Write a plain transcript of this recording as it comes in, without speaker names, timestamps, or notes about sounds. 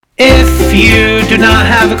If you do not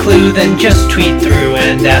have a clue, then just tweet through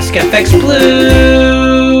and ask FX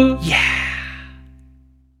Blue. Yeah.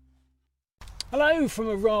 Hello from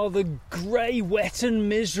a rather grey, wet and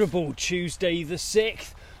miserable Tuesday the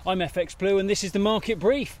 6th. I'm FX Blue and this is the Market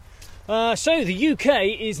Brief. So the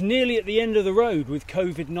UK is nearly at the end of the road with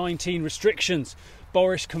COVID-19 restrictions.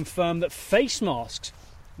 Boris confirmed that face masks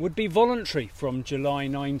would be voluntary from July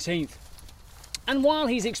 19th. And while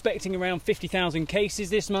he's expecting around 50,000 cases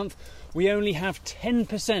this month, we only have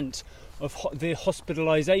 10% of the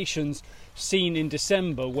hospitalisations seen in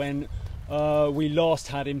December when we last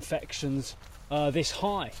had infections this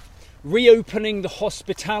high. Reopening the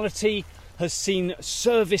hospitality has seen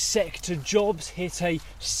service sector jobs hit a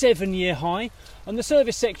 7-year high, and the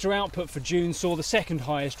service sector output for June saw the second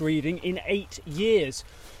highest reading in 8 years.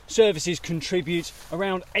 Services contribute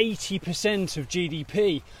around 80% of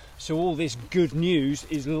GDP, so all this good news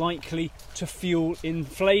is likely to fuel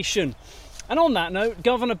inflation. And on that note,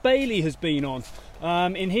 Governor Bailey has been on.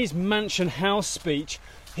 In his Mansion House speech,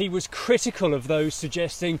 he was critical of those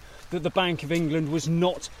suggesting that the Bank of England was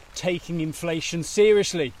not taking inflation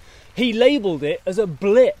seriously. He labelled it as a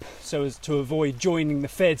blip, so as to avoid joining the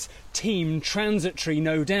Fed's team transitory,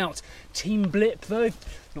 no doubt. Team blip, though?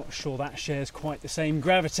 Not sure that shares quite the same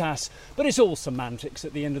gravitas, but it's all semantics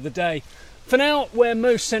at the end of the day. For now, where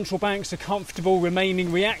most central banks are comfortable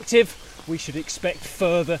remaining reactive, we should expect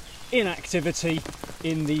further inactivity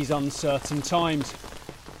in these uncertain times.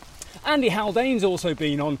 Andy Haldane's also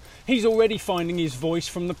been on. He's already finding his voice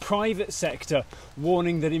from the private sector,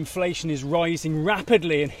 warning that inflation is rising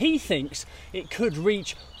rapidly and he thinks it could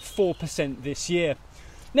reach 4% this year.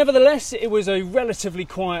 Nevertheless, it was a relatively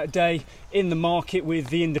quiet day in the market with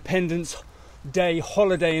the Independence Day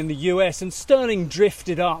holiday in the US, and sterling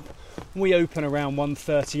drifted up. We open around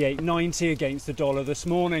 138.90 against the dollar this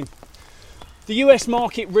morning. The US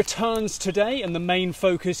market returns today and the main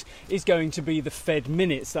focus is going to be the Fed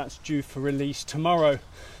minutes. That's due for release tomorrow.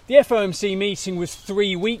 The FOMC meeting was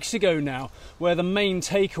 3 weeks ago now, where the main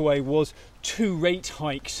takeaway was 2 rate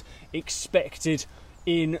hikes expected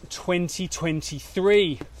in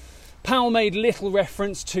 2023. Powell made little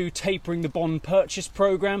reference to tapering the bond purchase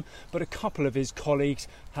programme, but a couple of his colleagues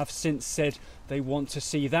have since said they want to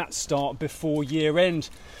see that start before year end.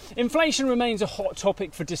 Inflation remains a hot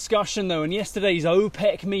topic for discussion though, and yesterday's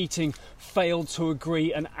OPEC meeting failed to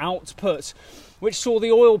agree an output, which saw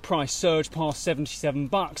the oil price surge past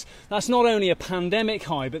 $77. That's not only a pandemic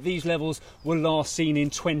high, but these levels were last seen in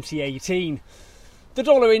 2018. The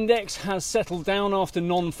dollar index has settled down after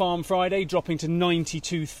non-farm Friday, dropping to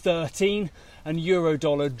 92.13, and euro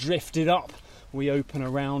dollar drifted up. We open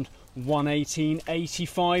around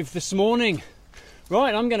 118.85 this morning.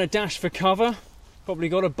 Right, I'm going to dash for cover. Probably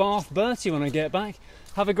got a Bath Bertie when I get back.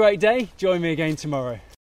 Have a great day. Join me again tomorrow.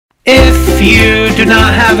 If you do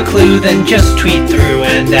not have a clue, then just tweet through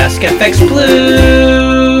and ask FX Blue.